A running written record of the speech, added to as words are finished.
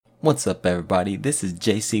What's up, everybody? This is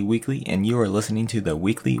JC Weekly, and you are listening to the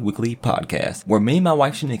Weekly Podcast, where me and my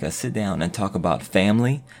wife Shanika sit down and talk about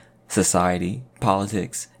family, society,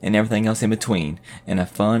 politics, and everything else in between in a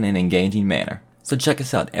fun and engaging manner. So check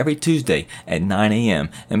us out every Tuesday at 9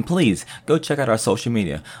 a.m. And please go check out our social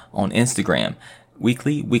media on Instagram,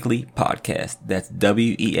 Weekly Podcast. That's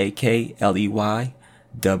WEAKLEY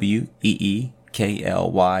WEEKLY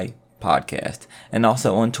Podcast. And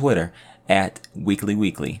also on Twitter at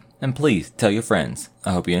Weekly. And please tell your friends.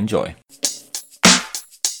 I hope you enjoy.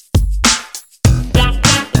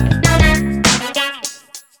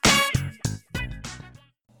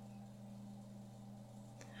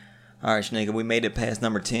 Alright, Shanika, we made it past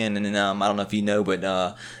number 10, and then, I don't know if you know,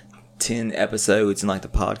 but 10 episodes in like the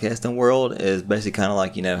podcasting world is basically kind of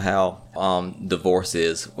like, you know, how divorce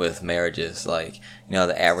is with marriages. Like, you know,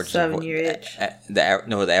 the average 7 year itch. The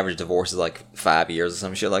average divorce is like 5 years or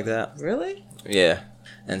some shit like that. Really? Yeah.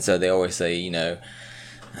 And so they always say, you know,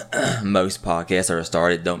 most podcasts that are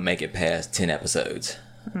started don't make it past 10 episodes.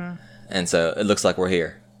 Mm-hmm. And so it looks like we're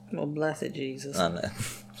here. Well, blessed Jesus. I know.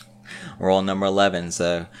 We're on number 11,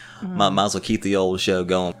 so might as well keep the old show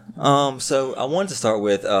going. So I wanted to start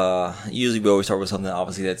with, usually we always start with something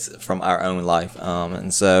obviously that's from our own life.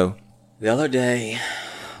 And so the other day,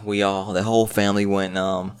 the whole family went,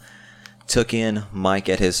 took in Mike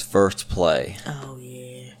at his first play. Oh, yeah.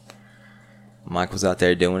 Mike was out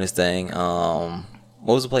there doing his thing. What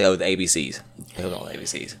was the play? Oh, the ABCs. It was on the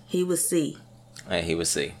ABCs. He was C. Yeah, he was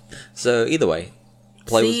C. So either way,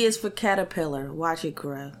 C is for caterpillar. Watch it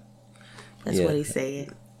grow. That's what he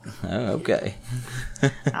said. Oh, okay.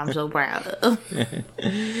 I'm so proud of.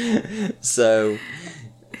 So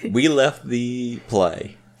we left the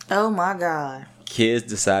play. Oh my God. Kids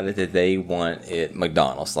decided that they wanted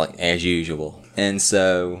McDonald's, like as usual. And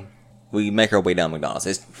so we make our way down McDonald's.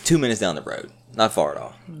 It's 2 minutes down the road. Not far at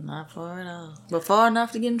all. Not far at all. But far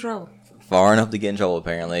enough to get in trouble. Far enough to get in trouble,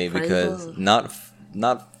 apparently, Praise because Lord.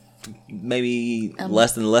 not maybe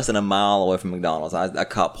less than a mile away from McDonald's, a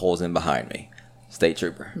cop pulls in behind me. State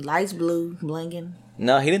trooper. Lights blue, blinking.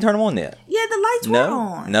 No, he didn't turn them on yet. Yeah, the lights were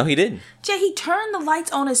on. No, he didn't. Jay, he turned the lights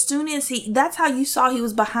on as soon as that's how you saw he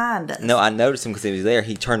was behind us. No, I noticed him because he was there.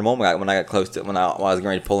 He turned them on when I got close to when I was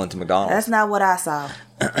going to pull into McDonald's. That's not what I saw.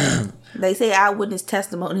 They say eyewitness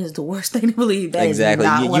testimony is the worst thing to believe. That exactly.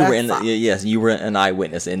 Is not what I saw. Yes, you were an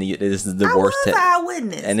eyewitness, and this is the worst. I was an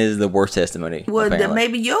eyewitness, and this is the worst testimony. Well, then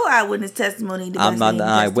maybe your eyewitness testimony. I'm not an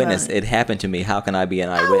eyewitness. It happened to me. How can I be an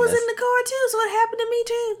eyewitness? I was in the car too, so it happened to me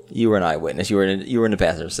too. You were an eyewitness. You were in the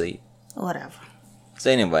passenger seat. Whatever.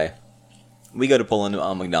 So anyway, we go to pull into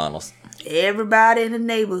McDonald's. Everybody in the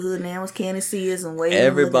neighborhood now was canning see us and waiting.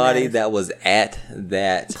 Everybody that was at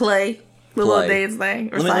that play. The little dance thing.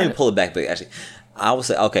 Let me pull it back. But actually, I would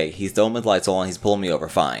say, okay, he's throwing his lights on. He's pulling me over.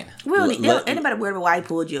 Fine. Well, anybody worried about why he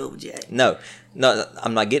pulled you over, Jay? No,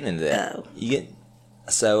 I'm not getting into that. Oh.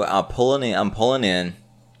 So I'm pulling in, and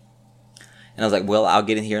I was like, well, I'll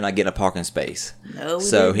get in here and I get a parking space. No,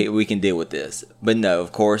 we can deal with this. But no,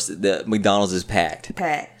 of course, the McDonald's is packed.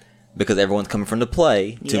 Because everyone's coming from the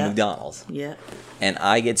play to McDonald's. Yeah. And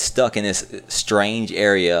I get stuck in this strange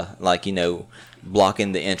area, like, you know,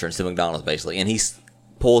 blocking the entrance to McDonald's, basically. And he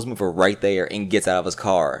pulls me from right there and gets out of his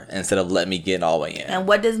car instead of letting me get all the way in. And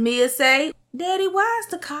what does Mia say? Daddy, why is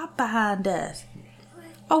the cop behind us?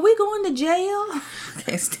 Are we going to jail?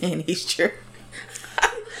 Can't stand these children.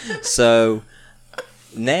 So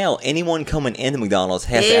now anyone coming into McDonald's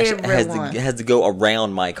has to go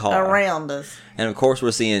around my car. Around us. And of course we're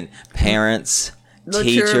seeing parents,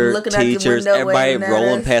 teachers, everybody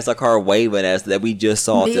rolling past our car waving at us that we just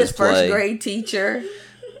saw at this play. Mia's first grade teacher.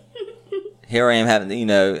 Here I am having, you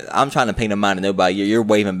know, I'm trying to paint a mind to nobody. You're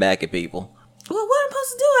waving back at people. Well, what am I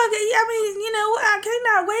supposed to do? I mean, you know, I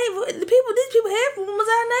cannot wave. These people here was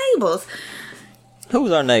our neighbors. Who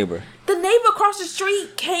was our neighbor? The neighbor across the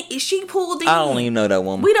street, she pulled in. I don't even know that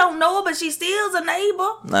woman. We don't know her, but she still's a neighbor.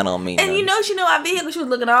 I don't mean and you know, she know our vehicle. She was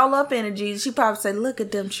looking all up in it, Jesus. She probably said, look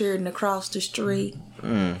at them children across the street.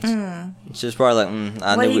 She's probably like,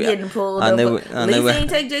 I what knew he getting pulled over. At least he ain't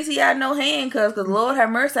take JC out no handcuffs, because Lord have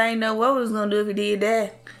mercy, I ain't know what we was going to do if he did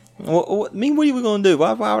that. What are you going to do?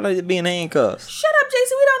 Why would I be in handcuffs? Shut up,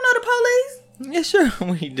 JC. We don't know the police. Yeah, sure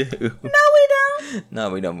we do. No, we don't. No,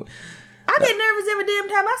 we don't. I get nervous every damn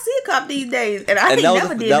time I see a cop these days. And I ain't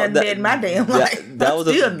never did nothing bad in my damn life. I'm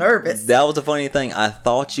still nervous. That was the funny thing. I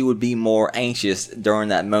thought you would be more anxious during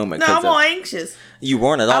that moment. No, I'm more anxious. You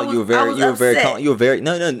weren't at all. You were very calm. You were very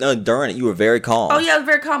during it. You were very calm. Oh yeah, I was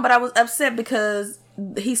very calm, but I was upset because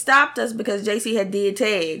he stopped us because JC had did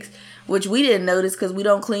tags, which we didn't notice because we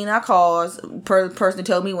don't clean our cars. Per person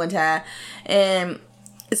told me one time, and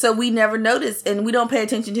So we never noticed, and we don't pay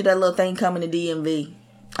attention to that little thing coming to DMV.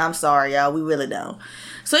 I'm sorry, y'all. We really don't.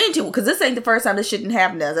 So anyway, because this ain't the first time this shit didn't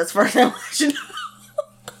happen to us. That's the first time I should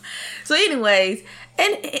know. So anyways,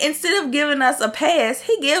 and instead of giving us a pass,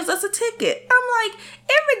 he gives us a ticket. I'm like,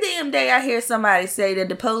 every damn day I hear somebody say that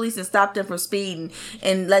the police and stopped them from speeding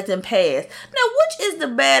and let them pass. Now, which is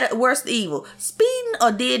the worst evil? Speeding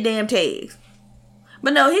or dead damn tags?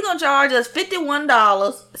 But no, he gonna charge us $51,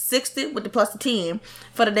 $60 with the plus the 10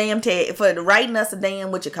 for the damn tag, for the writing us a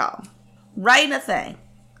damn, writing a thing.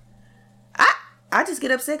 I just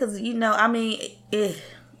get upset because, I mean,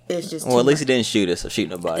 it's just well, at least he didn't shoot us or shoot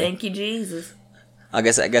nobody. Thank you, Jesus. I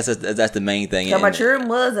guess that's the main thing. So my children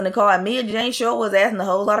was in the car, and Mia Jane sure was asking a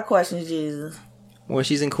whole lot of questions, Jesus. Well,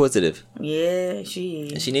 she's inquisitive. Yeah, she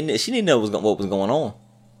is. She didn't know what was going on.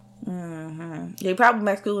 Mm-hmm. They probably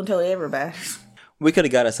went to school and told everybody. We could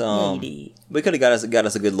have got us Yeah, you did. we could have got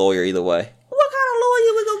us a good lawyer either way. What kind of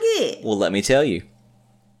lawyer we gonna get? Well, let me tell you.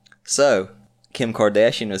 So, Kim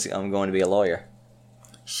Kardashian is going to be a lawyer.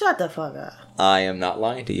 Shut the fuck up. I am not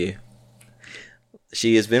lying to you.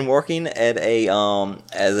 She has been working at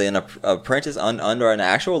as an apprentice under an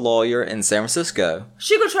actual lawyer in San Francisco.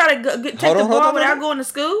 She gonna try to take the bar without going to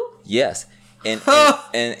school? Yes.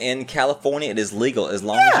 In California, it is legal as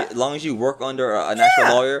long as you work under an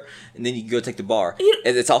actual lawyer, and then you can go take the bar.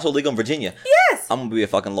 It's also legal in Virginia. Yes. I'm gonna be a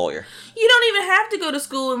fucking lawyer. You don't even have to go to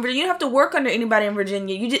school in Virginia. You don't have to work under anybody in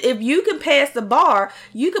Virginia. If you can pass the bar,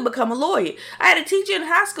 you can become a lawyer. I had a teacher in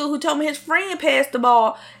high school who told me his friend passed the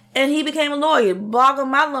bar and he became a lawyer. Boggling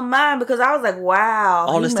my little mind because I was like, wow.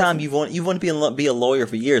 All this time you want to be a lawyer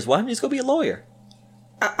for years. Why don't you just go be a lawyer?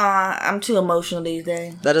 I'm too emotional these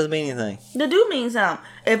days. That doesn't mean anything. That do mean something.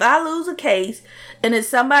 If I lose a case and it's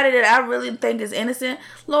somebody that I really think is innocent,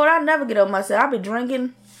 Lord, I'll never get over myself. I'll be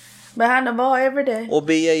drinking behind the bar every day. Or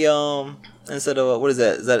be a instead of what is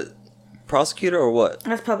that? Is that a prosecutor or what?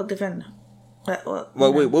 That's public defender.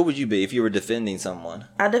 Wait, what would you be if you were defending someone?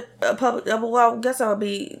 Well, I guess I would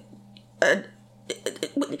be.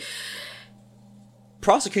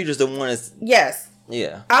 Prosecutor's the one that's. Yes.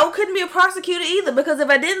 Yeah. I couldn't be a prosecutor either because if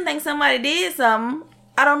I didn't think somebody did something,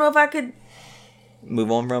 I don't know if I could. Move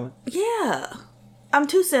on from it? Yeah. I'm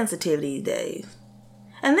too sensitive these days.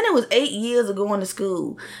 And then it was 8 years of going to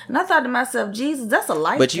school. And I thought to myself, Jesus, that's a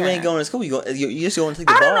lifetime. But you ain't going to school. You just going to take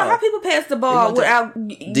the bar. I don't know how people pass the bar without...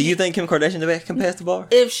 Do you think Kim Kardashian can pass the bar?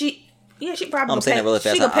 If she... Yeah, she probably I'm saying it really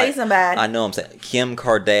fast. She gonna pay somebody. I know I'm saying. Kim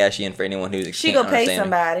Kardashian, for anyone who's... She gonna pay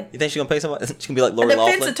somebody. You think she gonna pay somebody? She gonna be like Lori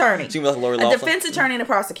Loughlin? A defense attorney. She gonna be like Lori Loughlin? A defense attorney and a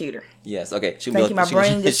prosecutor. Yes, okay. Thank you, my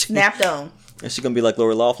brain just snapped on. Is she gonna be like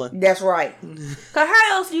Lori Loughlin? That's right. Cause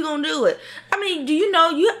how else are you gonna do it? I mean, do you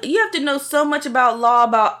know you have to know so much about law,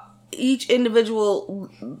 about each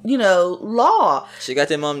individual, law. She got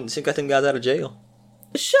them guys out of jail.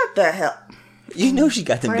 Shut the hell. You know she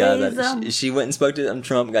got them guys out of, she went and spoke to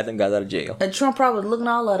Trump and got them guys out of jail. And Trump probably was looking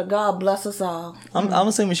all at her. God bless us all. I'm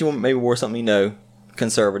assuming she maybe wore something,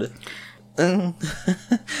 conservative. You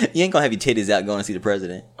ain't gonna have your titties out going to see the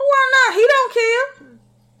president. Why not? He don't care.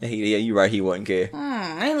 Yeah, you're right. He wouldn't care.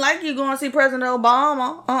 Ain't like you going to see President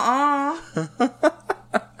Obama.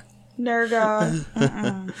 Nerd God.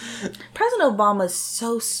 President Obama is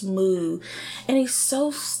so smooth, and he's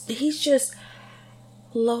just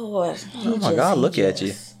Lord. Oh my God! Look at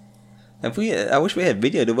you. I wish we had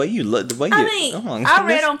video. The way you look, I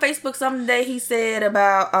read on Facebook some day he said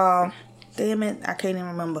about damn it, I can't even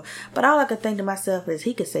remember. But all I could think to myself is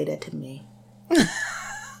he could say that to me.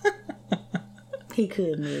 He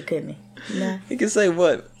could, me, couldn't he? No. He could say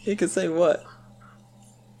what?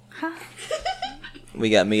 Huh? We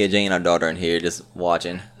got Mia Jane, our daughter, in here just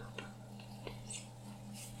watching.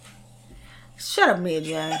 Shut up, Mia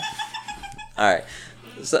Jane. All right.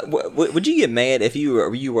 So, would you get mad if you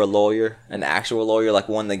were a lawyer, an actual lawyer, like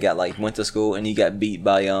one that went to school and you got beat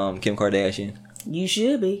by Kim Kardashian? You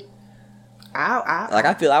should be.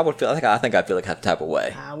 I feel like that type of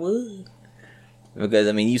way. I would.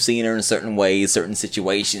 Because you've seen her in certain ways, certain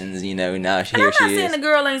situations. Now I'm not saying the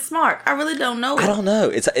girl ain't smart. I really don't know her. I don't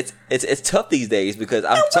know. It's tough these days because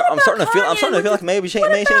I'm starting to feel like maybe she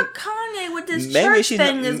ain't. Kanye with this church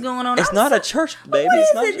thing is going on. It's not a church, baby. What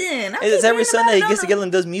it's is it then? It's every Sunday he gets together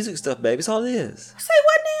and does music stuff, baby. That's all it is. Say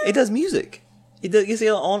what then? He does music. He gets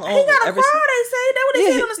together on. He got a choir. They say that what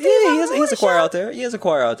they say on the Steve he has a choir out there. He has a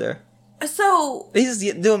choir out there. So he's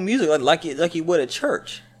just doing music like you would at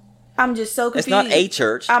church. I'm just so confused. It's not a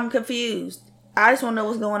church. I'm confused. I just want to know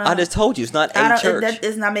what's going on. I just told you it's not a church. That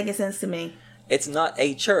is not making sense to me. It's not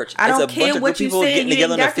a church. I don't it's a care bunch of what good you people saying. getting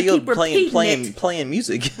together in the field playing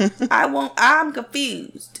music. I'm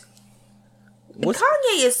confused.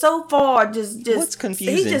 Kanye is so far. Just what's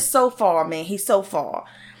confusing? He's just so far, man. He's so far.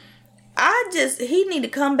 He need to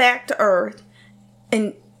come back to earth,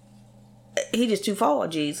 and he just too far.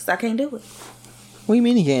 Jesus, I can't do it. What do you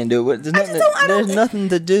mean he can't do it? There's nothing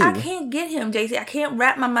to do. I can't get him, JC. I can't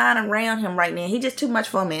wrap my mind around him right now. He's just too much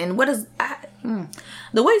for me. And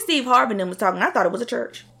the way Steve Harvey was talking, I thought it was a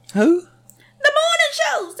church. Who? The morning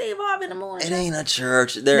show, Steve Harvey in the morning. It ain't a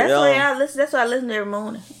church. That's why I listen. That's why I listen every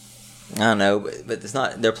morning. I know, but it's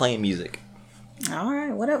not. They're playing music. All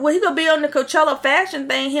right, whatever. Well, he gonna be on the Coachella fashion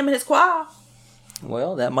thing. Him and his choir.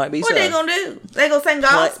 Well, that might be. What they gonna do? They gonna sing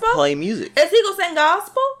gospel? Play music. Is he gonna sing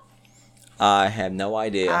gospel? I have no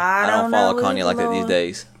idea. I don't follow know Kanye like that these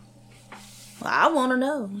days. Well, I want to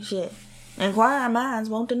know. Shit. Inquiring minds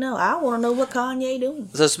want to know. I want to know what Kanye doing.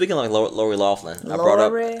 So speaking of like Lori Loughlin, I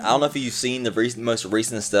don't know if you've seen the most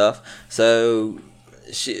recent stuff. So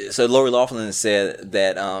Lori Loughlin said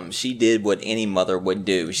that she did what any mother would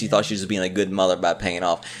do. She thought she was being a good mother by paying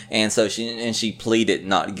off, and so she pleaded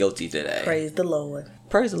not guilty today. Praise the Lord.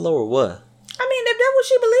 Praise the Lord. What? I mean, if that's what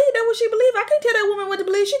she believed, that's what she believed. I can't tell that woman what to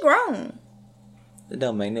believe. She grown. It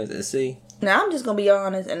don't make no sense. See. Now I'm just gonna be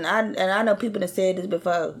honest, and I know people have said this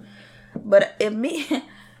before. But if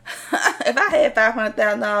I had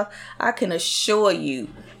 $500,000, I can assure you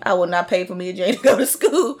I would not pay for me and Jane to go to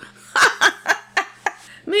school.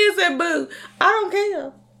 Mia said, "Boo, I don't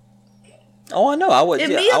care." Oh, I know. I would. If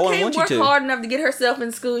Mia can't work hard enough to get herself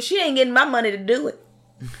in school, she ain't getting my money to do it.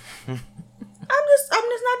 I'm just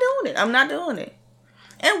not doing it. I'm not doing it.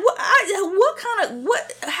 And how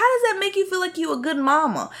does that make you feel like you a good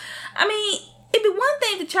mama? I mean, it'd be one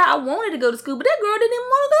thing if the child wanted to go to school, but that girl didn't even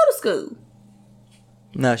want to go to school.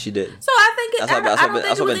 No, she didn't. So I think I don't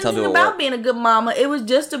think it was anything about being a good mama. It was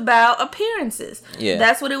just about appearances. Yeah,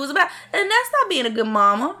 that's what it was about, and that's not being a good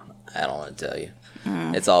mama. I don't want to tell you.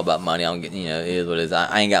 It's all about money. I'm getting, it is what it is.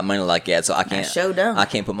 I ain't got money like that, so I can't. I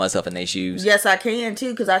can't put myself in their shoes. Yes, I can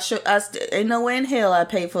too, because ain't no way in hell I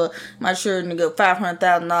pay for my children to go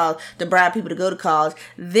 $500,000 to bribe people to go to college,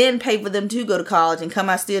 then pay for them to go to college and come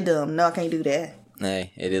out still dumb. No, I can't do that.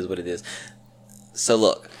 Hey, it is what it is. So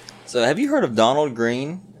look, have you heard of Donald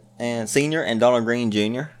Green and Sr. and Donald Green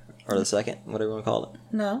Jr. or the second, whatever you want to call it?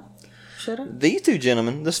 No, should I? These two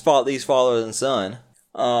gentlemen, these father and son,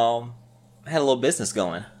 had a little business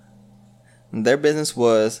going. Their business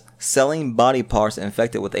was selling body parts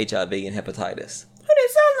infected with HIV and hepatitis. Who they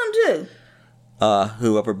selling them to?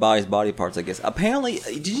 Whoever buys body parts, I guess. Apparently,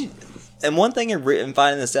 and one thing in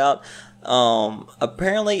finding this out,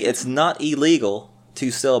 apparently it's not illegal to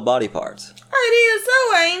sell body parts. It is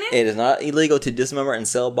so, ain't it? It is not illegal to dismember and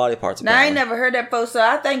sell body parts. Now, I ain't never heard that before, so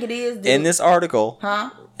I think it is. In this article,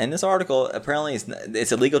 apparently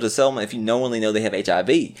it's illegal to sell them if you knowingly know they have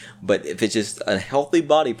HIV. But if it's just a healthy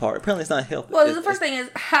body part, apparently it's not healthy. Well, the first thing is,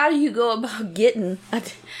 how do you go about getting...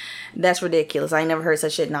 That's ridiculous. I ain't never heard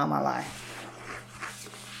such shit in all my life.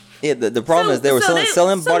 Yeah, the problem is they were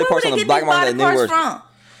selling body parts on the black market.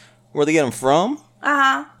 Where they get them from?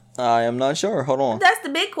 Uh-huh. I am not sure. Hold on. That's the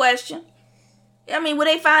big question. I mean, were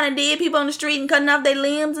they finding dead people on the street and cutting off their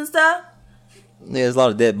limbs and stuff? Yeah, there's a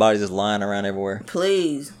lot of dead bodies just lying around everywhere.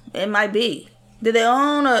 Please. It might be. Did they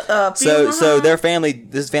own a funeral home? Their family,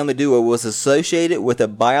 this family duo was associated with the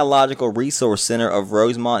Biological Resource Center of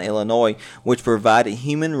Rosemont, Illinois, which provided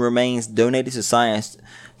human remains donated to science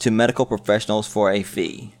to medical professionals for a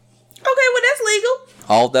fee. Okay, well, that's legal.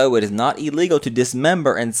 Although it is not illegal to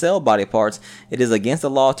dismember and sell body parts, it is against the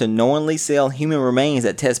law to knowingly sell human remains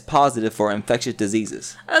that test positive for infectious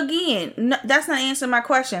diseases. Again, that's not answering my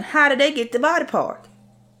question. How did they get the body part?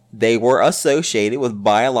 They were associated with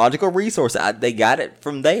Biological Resource. They got it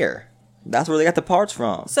from there. That's where they got the parts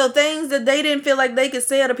from. So things that they didn't feel like they could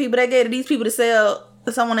sell to people, they gave to these people to sell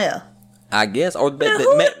to someone else. I guess, or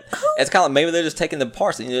it's kind of like maybe they're just taking the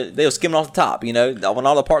parts. They were skimming off the top. When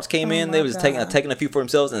all the parts came in, they were just taking a few for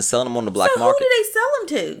themselves and selling them on the black market. Who do they sell them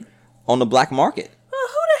to? On the black market. Well,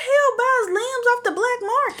 who the hell buys limbs off the black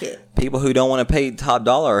market? People who don't want to pay top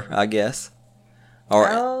dollar, I guess. Or,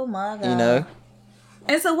 oh my god!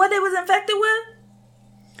 And so, what they was infected with?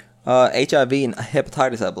 HIV and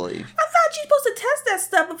hepatitis, I believe. I thought you supposed to test that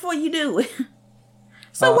stuff before you do it.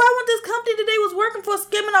 So why wasn't this company that they was working for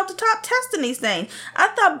skimming off the top testing these things? I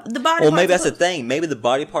thought the body parts... Well, maybe that's the thing. Maybe the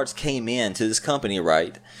body parts came in to this company,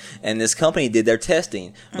 right? And this company did their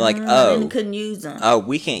testing. Like, and couldn't use them. Oh,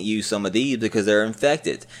 we can't use some of these because they're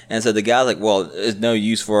infected. And so the guy's like, well, there's no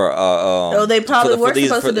use for... they probably were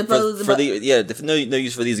supposed to dispose of it. No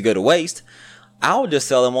use for these to go to waste. I'll just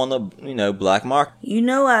sell them on the black market.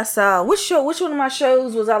 I saw... Which one of my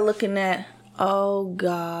shows was I looking at? Oh,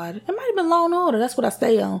 God. It might have been Law & Order. That's what I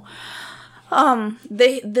stay on.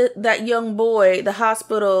 that young boy, the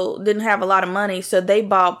hospital didn't have a lot of money, so they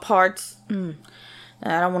bought parts.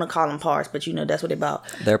 I don't want to call them parts, but that's what they bought.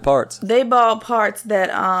 They're parts. They bought parts that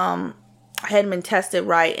hadn't been tested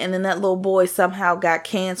right, and then that little boy somehow got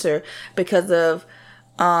cancer because of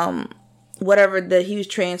whatever that he was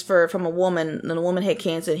transferred from a woman, and the woman had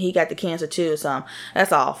cancer, and he got the cancer too. So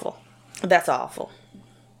that's awful. That's awful.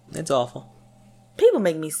 It's awful. People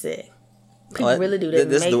make me sick. People really do. They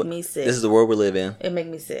make me sick. This is the world we live in. It make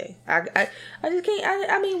me sick. I just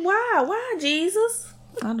can't. I mean, why? Why, Jesus?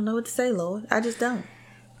 I don't know what to say, Lord. I just don't.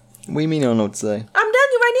 What do you mean you don't know what to say? I'm telling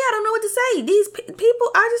you right now, I don't know what to say. These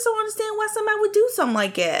people, I just don't understand why somebody would do something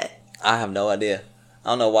like that. I have no idea. I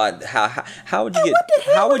don't know why. How would you get? What the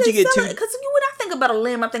hell? How would you get to? Because when I think about a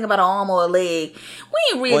limb, I think about an arm or a leg. We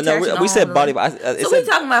ain't reattaching. Well, no, we said body. So we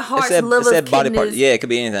talking about hearts, livers, it said body kidneys. part. Yeah, it could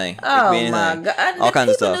be anything. Oh my God! All kinds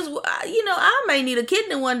of stuff. I may need a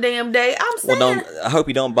kidney one damn day. I'm saying. Well, I hope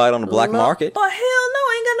you don't buy it on the black market. Oh hell no!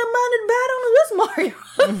 I ain't got no money to buy it on this market.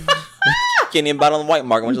 Can't even buy it on the white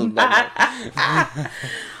market. Which is the black market.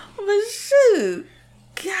 But shoot,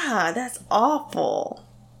 God, that's awful.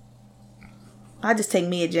 I just take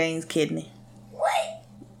Mia Jane's kidney. What?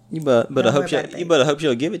 You better hope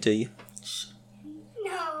she'll give it to you.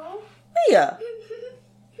 No. Mia.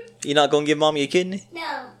 You're not gonna give mommy a kidney?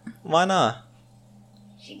 No. Why not?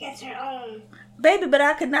 She gets her own. Baby, but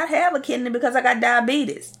I could not have a kidney because I got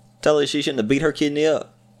diabetes. Tell her she shouldn't have beat her kidney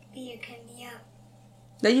up. Beat your kidney up.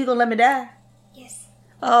 Then you gonna let me die? Yes.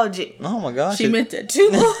 Oh, gee. Oh my gosh. She meant that too.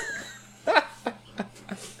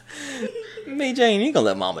 Me, Jane, you gonna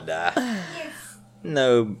let mama die? Yes.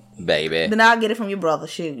 No, baby. Then I'll get it from your brother.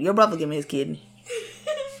 Shoot, your brother give me his kidney.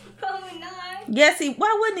 Probably not. Yes,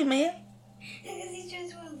 why wouldn't he, man? Because he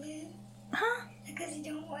just won't live. Huh? Because he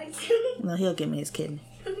don't want to. No, he'll give me his kidney.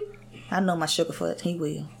 I know my sugarfoot. He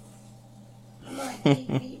will. I'm like pig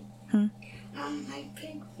feet. Hmm? I'm like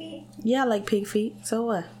pig feet. Yeah, I like pig feet. So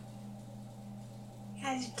what?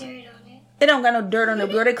 Has dirt on it. It don't got no dirt on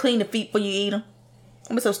it, girl. They clean the feet before you eat them.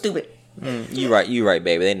 I'm so stupid. You right,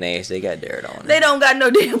 baby. They nasty. They got dirt on them. They don't got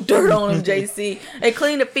no damn dirt on them, JC. They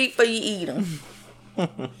clean the feet before you eat them.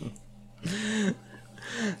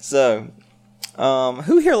 So,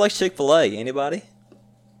 who here likes Chick-fil-A? Anybody?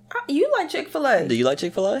 You like Chick-fil-A? Do you like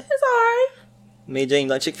Chick-fil-A? It's alright. Me and Jane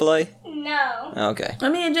like Chick-fil-A? No. Okay.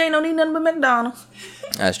 Me and Jane don't need nothing but McDonald's.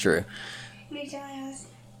 That's true. McDonald's.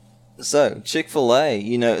 So, Chick-fil-A,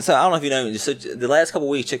 so I don't know if you know, so the last couple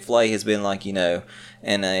of weeks, Chick-fil-A has been like, in a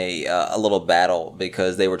little battle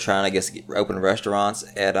because they were trying, I guess, open restaurants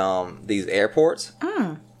at these airports.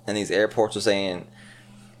 And these airports were saying,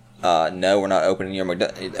 no, we're not opening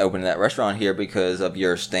opening that restaurant here because of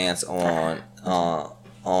your stance on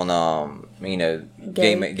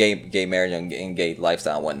gay marriage and gay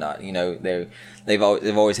lifestyle and whatnot. They've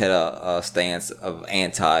always had a stance of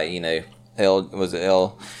anti,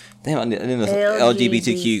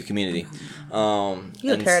 LGBTQ community.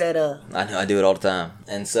 You tear that up. I know, I do it all the time.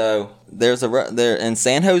 And so there in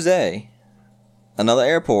San Jose, another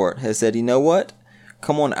airport has said, you know what?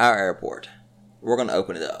 Come on our airport. We're going to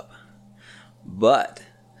open it up. But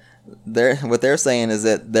what they're saying is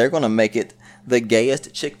that they're going to make it the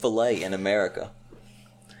gayest Chick-fil-A in America.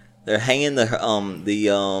 They're hanging the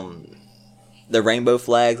rainbow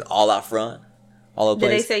flags all out front. All over the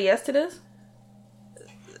place. Did they say yes to this?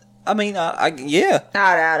 I mean, yeah. I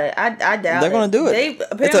doubt it. I doubt They're going to do it.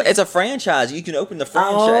 It's a franchise. You can open the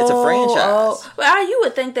franchise. It's a franchise. Well, you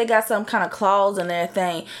would think they got some kind of clause in their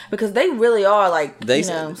thing because they really are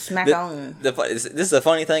smack on. This is a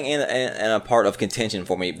funny thing and a part of contention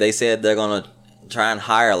for me. They said they're going to try and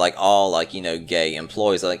hire all gay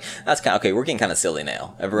employees. That's kind of okay. We're getting kind of silly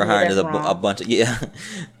now. We're hiring a bunch of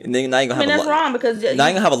And then now you're gonna have that's wrong because now you're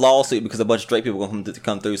gonna have a lawsuit because a bunch of straight people going to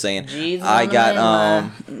come through saying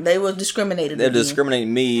they were discriminated. They're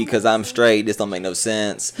discriminating me because I'm straight. This don't make no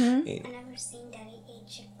sense. I've never seen Daddy eat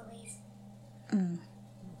Chick-fil-A's.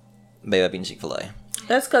 Baby, I've eaten Chick-fil-A.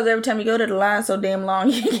 That's because every time you go to the line so damn long,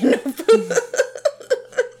 you get no food.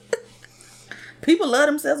 People love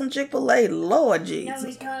themselves some Chick-fil-A. Lord Jesus. No,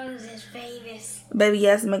 McDonald's is famous. Baby,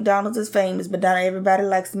 yes, McDonald's is famous, but not everybody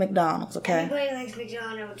likes McDonald's, okay? Everybody likes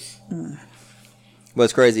McDonald's. But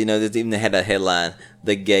it's crazy, they had a headline,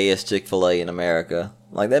 the gayest Chick-fil-A in America.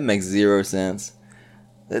 That makes zero sense.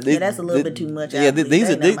 That's a little bit too much. Yeah,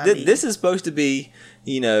 this is supposed to be,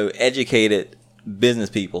 educated business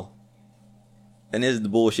people. And this is the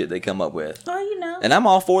bullshit they come up with. Oh, And I'm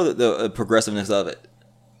all for the progressiveness of it.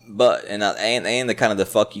 But and the kind of the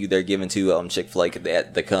fuck you they're giving to Chick-fil-A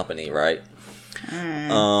the company, right?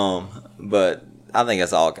 But I think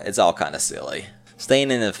it's all kind of silly.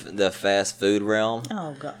 Staying in the fast food realm.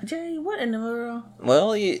 Oh God, Jay, what in the world?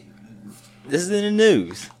 Well, this is in the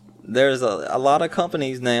news. There's a lot of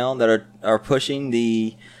companies now that are pushing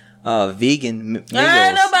the vegan meals.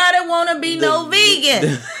 Ain't nobody wanna be no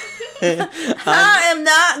vegan. I am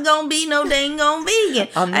not gonna be no dang on vegan.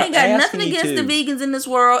 I ain't got nothing against the vegans in this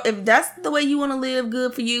world. If that's the way you want to live,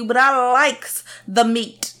 good for you. But I likes the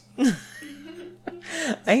meat.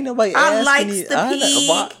 Ain't nobody. I likes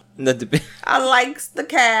the pig. I likes the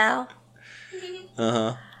cow.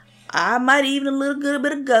 I might even a little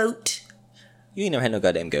bit of goat. You ain't never had no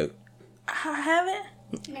goddamn goat. I haven't.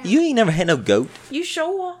 No. You ain't never had no goat. You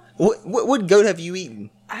sure? What goat have you eaten?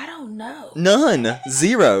 I don't know. None.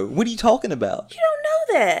 Zero. What are you talking about? You don't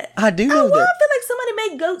know that. I do know well, that. I feel like somebody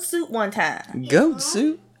made goat soup one time. Goat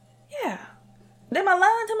soup? Yeah. Am I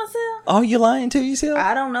lying to myself? Oh, you lying to yourself?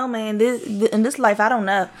 I don't know, man. In this life, I don't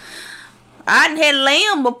know. I done had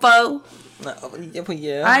lamb before.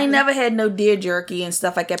 Yeah. I ain't never had no deer jerky and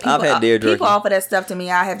stuff like that. People, I've had deer jerky. People offer that stuff to me.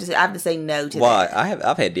 I have to say no to Why? that.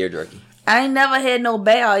 I've had deer jerky. I ain't never had no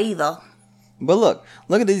bear either. But look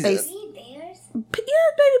at these. They- See bears? Yeah,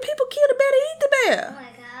 baby, people kill the bear to eat the Oh bear. my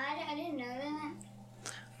god, I didn't know that.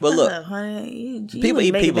 But look, Honey, you people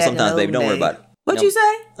eat make it people back in sometimes, the baby. Don't old worry days. about it. What No. you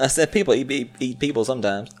say? I said people eat people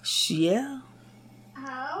sometimes. Yeah.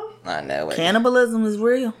 Oh? I know it. Cannibalism is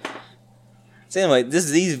real. So anyway,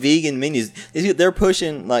 these vegan menus, they're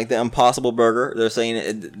pushing like the Impossible Burger. They're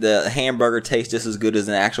saying the hamburger tastes just as good as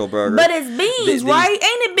an actual burger. But it's beans, These- right? Ain't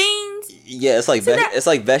it beans? Yeah, it's like it's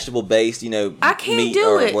like vegetable based, I can't meat do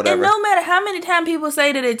or it. whatever. And no matter how many times people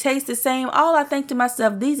say that it tastes the same, all I think to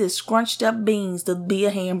myself, these is scrunched up beans to be a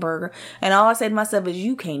hamburger. And all I say to myself is,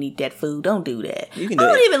 you can't eat that food. Don't do that. You can I do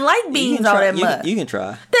don't it. even like You beans can all try- that much. You can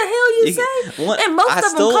try. The hell you You say? can- And most of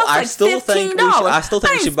them cost like $15. I still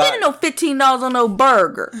think I we ain't should buy. spending no $15 on no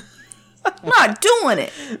burger. I'm not doing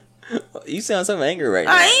it. You sound so angry right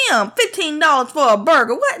now. I am. $15 for a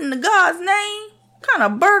burger. What in the God's name? What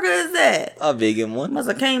kind of burger is that? A vegan one. Must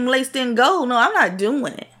have came laced in gold. No, I'm not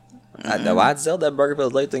doing it. I know. I'd sell that burger if it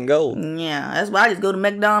was laced in gold. Yeah, that's why I just go to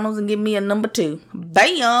McDonald's and give me a number 2.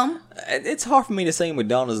 Bam! It's hard for me to say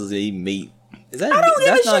McDonald's is eat meat. Is that? I don't give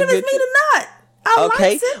a that's shit not if it's good? meat or not. I Okay,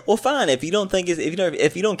 likes it. well, fine. If you don't think it's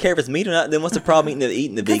if you don't care if it's meat or not, then what's the problem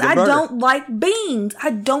eating the Because vegan I burger? don't like beans. I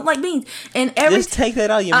don't like beans. And every Just take that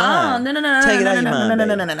out of your mind. No. Take it out of your mind.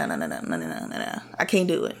 No. I can't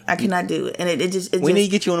do it. I cannot do it. And We need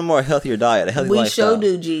to get you on a more healthier diet, a healthy we lifestyle. sure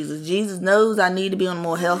do, Jesus. Jesus knows I need to be on a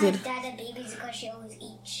more healthy. I have diabetes because she always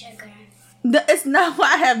eats sugar. It's not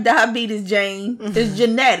why I have diabetes, Jane. It's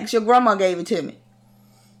genetics. Your grandma gave it to me.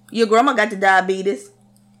 Your grandma got the diabetes.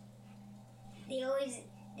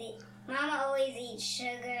 Mama always eats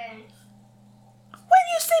sugar. When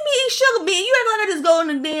you see me eat sugar bean, you act like I just go in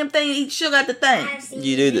the damn thing and eat sugar at the thing. I've seen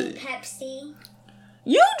You you do eat the- Pepsi.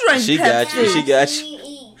 You drink She Pepsi. got you. She got I've you. seen you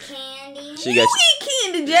eat candy. She You got eat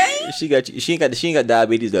candy, Jane. you. She got you. She ain't got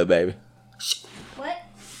diabetes though, baby. What?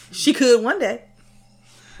 She could one day.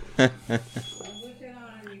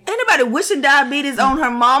 Anybody wishing diabetes on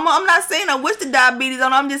her mama? I'm not saying I wish the diabetes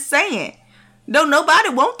on her. I'm just saying. Don't nobody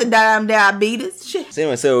want the damn diabetes. Shit. So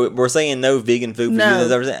anyway, so we're saying no vegan food for No. you.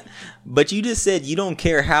 That's everything. But you just said you don't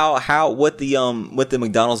care what the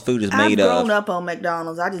McDonald's food is I've made grown of. up on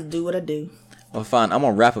McDonald's. I just do what I do. Well, fine. I'm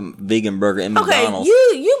gonna wrap a vegan burger in Okay, McDonald's.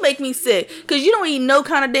 you make me sick because you don't eat no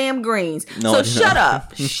kind of damn greens. No, so I shut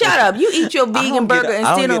up, shut up. You eat your vegan don't get burger it. and I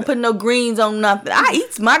don't still get don't it. put no greens on nothing. I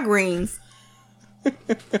eats my greens.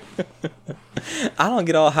 I don't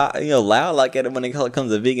get all hot, loud like it when it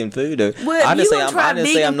comes to vegan food. Though. Well, I if just you say gonna try I'm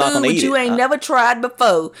vegan not food, gonna but eat you it. ain't never tried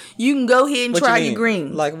before, you can go ahead and What you try mean? your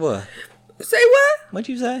greens. Like what? Say what? What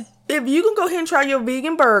you say? If you can go ahead and try your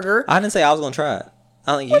vegan burger, I didn't say I was gonna try it.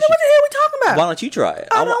 I think you what the should. hell we talking about? Why don't you try it?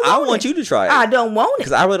 I don't I want want it. you to try it. I don't want it.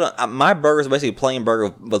 Because I really don't. My burger is basically a plain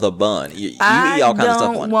burger with a bun. You eat I all kinds of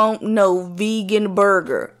stuff don't on it. want no vegan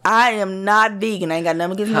burger. I am not vegan. I ain't got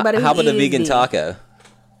nothing against nobody who How about is a vegan taco?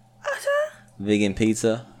 Uh-huh. Vegan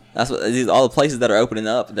pizza? That's what these all the places that are opening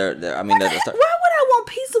up. They're I mean, Why they're would I want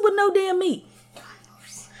pizza with no damn meat?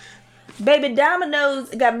 Baby, Domino's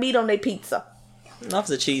got meat on their pizza. not if it's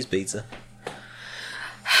a cheese pizza.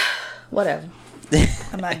 Whatever.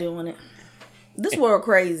 I'm not doing it. This world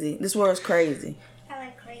crazy. This world's crazy. I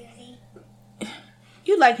like crazy.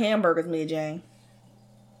 You like hamburgers, Mia Jane.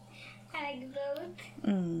 I like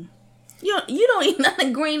both. You don't eat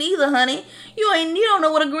nothing green either, honey. You don't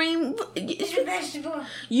know what a green. It's a vegetable.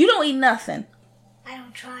 You don't eat nothing. I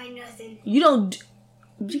don't try nothing. You don't.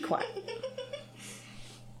 Be quiet.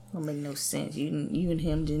 Don't make no sense. You and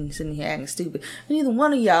him didn't sitting here acting stupid. Neither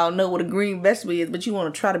one of y'all know what a green vegetable is, but you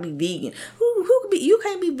want to try to be vegan. Who who could be? You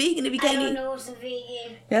can't be vegan if you I can't don't eat. know what's a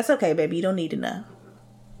vegan. That's okay, baby. You don't need to know.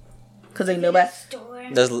 Cause ain't nobody. Store.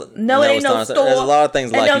 No, it ain't it's no not. store. There's a lot of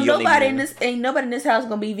things And like don't you don't nobody need to ain't nobody in this house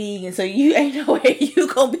gonna be vegan. So you ain't no way you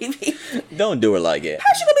gonna be vegan. Don't do it like that.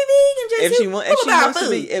 How she gonna be vegan? Just If she wants to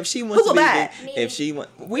be, Who will buy it? if she want,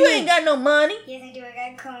 You ain't got no money. Yes, I do. I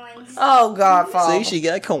got coins. Oh God, Father. See, she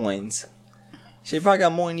got coins. She probably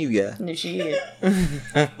got more than you got. No, she is.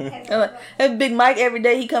 That Big Mike every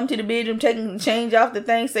day he come to the bedroom taking the change off the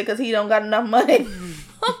thing, say cause he don't got enough money.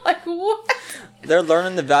 I'm like, what? They're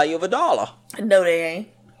learning the value of $1. No, they ain't.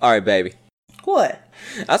 All right, baby. What?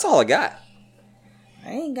 That's all I got. I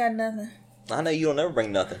ain't got nothing. I know you don't ever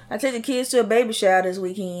bring nothing. I took the kids to a baby shower this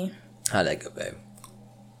weekend. How'd that go, baby?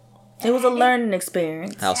 It was a learning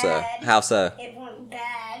experience. How so? Bad. How so? It went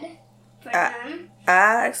bad for them.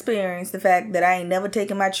 I experienced the fact that I ain't never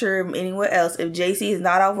taken my children anywhere else. If JC is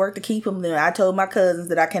not off work to keep him, then I told my cousins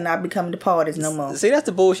that I cannot be coming to parties no more. See, that's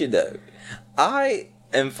the bullshit, though. I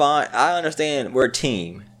am fine. I understand we're a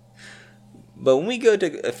team. But when we go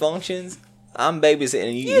to functions, I'm babysitting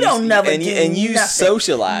and You don't never do and you nothing.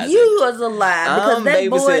 socialize. You was a lie because I'm that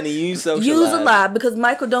boy. babysitting and you socialize. You was a lie because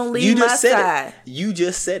Michael don't leave You my just said side. it. You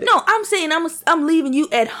just said it. No, I'm saying I'm leaving you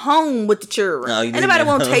at home with the children. No, you Anybody leave me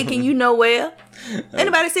won't at taking home. you nowhere.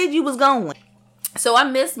 Anybody said you was going. So I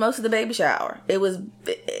missed most of the baby shower. It was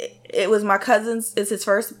my cousin's. It's his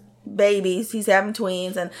first babies. He's having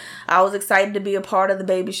twins, and I was excited to be a part of the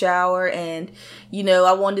baby shower. And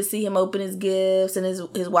I wanted to see him open his gifts, and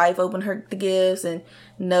his wife open the gifts. And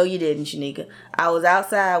no, you didn't, Shanika. I was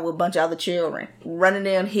outside with a bunch of other children running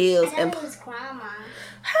down hills I and. thought it was grandma.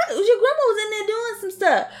 Your grandma was in there doing some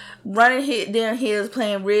stuff, running down hills,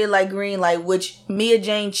 playing red light, green light, which Mia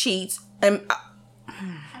Jane cheats. And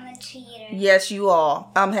I'm a cheater. yes, you are.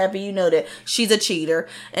 I'm happy you know that she's a cheater,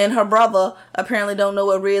 and her brother apparently don't know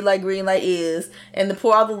what red light, green light is. And the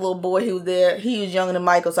poor other little boy who was there, he was younger than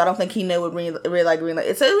Michael, so I don't think he knew what red light, green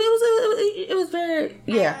light. So it was very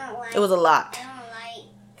it was a lot. I don't like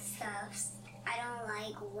stuff. I don't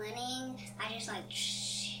like winning. I just like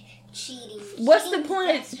cheating. What's the Cheating's point?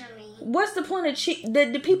 best for me. What's the point of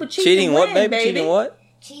the people cheating to what, win, baby? Cheating what?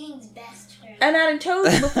 Cheating's best for me. And I done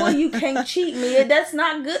told you before, you can't cheat me. That's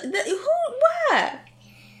not good. Why?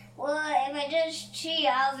 Well, if I just cheat,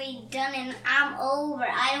 I'll be done and I'm over.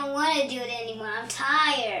 I don't want to do it anymore. I'm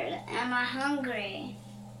tired. I'm not hungry.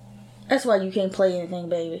 That's why you can't play anything,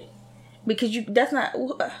 baby. Because that's not.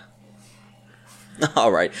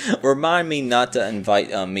 All right. Remind me not to invite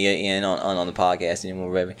Mia in on the podcast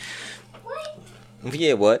anymore, baby. What?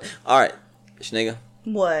 Yeah, what? All right, Shanika.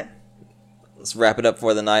 What? Let's wrap it up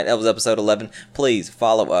for the night. That was episode 11. Please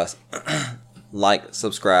follow us. Like,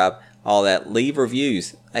 subscribe, all that. Leave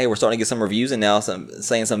reviews. Hey, we're starting to get some reviews and now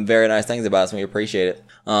saying some very nice things about us, and we appreciate it.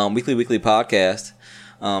 Weekly podcast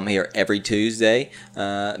here every Tuesday.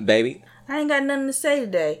 Baby. I ain't got nothing to say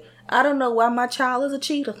today. I don't know why my child is a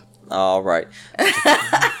cheater. All right.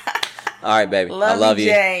 All right, baby. I love you.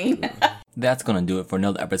 Jane. That's going to do it for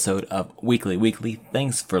another episode of Weekly.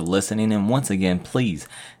 Thanks for listening. And once again, please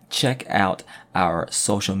check out our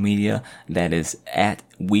social media. That is at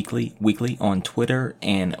Weekly on Twitter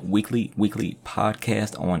and Weekly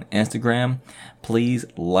Podcast on Instagram. Please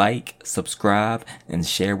like, subscribe, and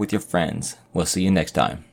share with your friends. We'll see you next time.